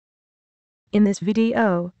In this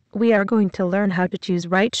video, we are going to learn how to choose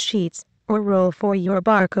right sheets or roll for your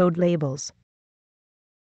barcode labels.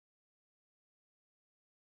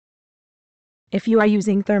 If you are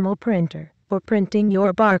using thermal printer for printing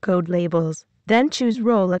your barcode labels, then choose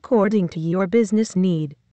roll according to your business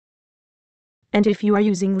need. And if you are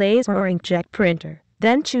using laser or inkjet printer,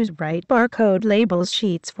 then choose right barcode labels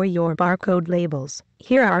sheets for your barcode labels.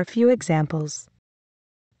 Here are a few examples.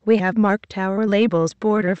 We have marked our labels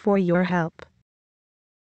border for your help.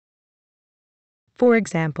 For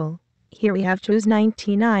example, here we have choose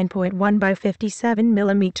 99.1 by 57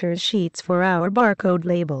 mm sheets for our barcode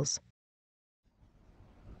labels.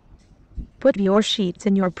 Put your sheets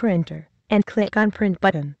in your printer and click on Print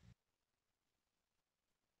button.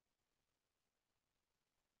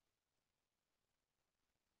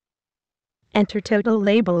 Enter total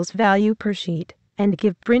labels value per sheet and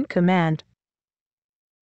give print command.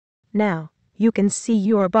 Now, you can see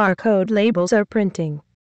your barcode labels are printing.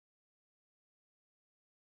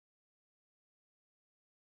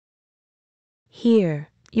 Here,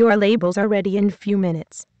 your labels are ready in few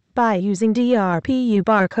minutes by using DRPU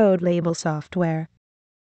Barcode Label software.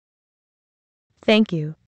 Thank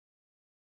you.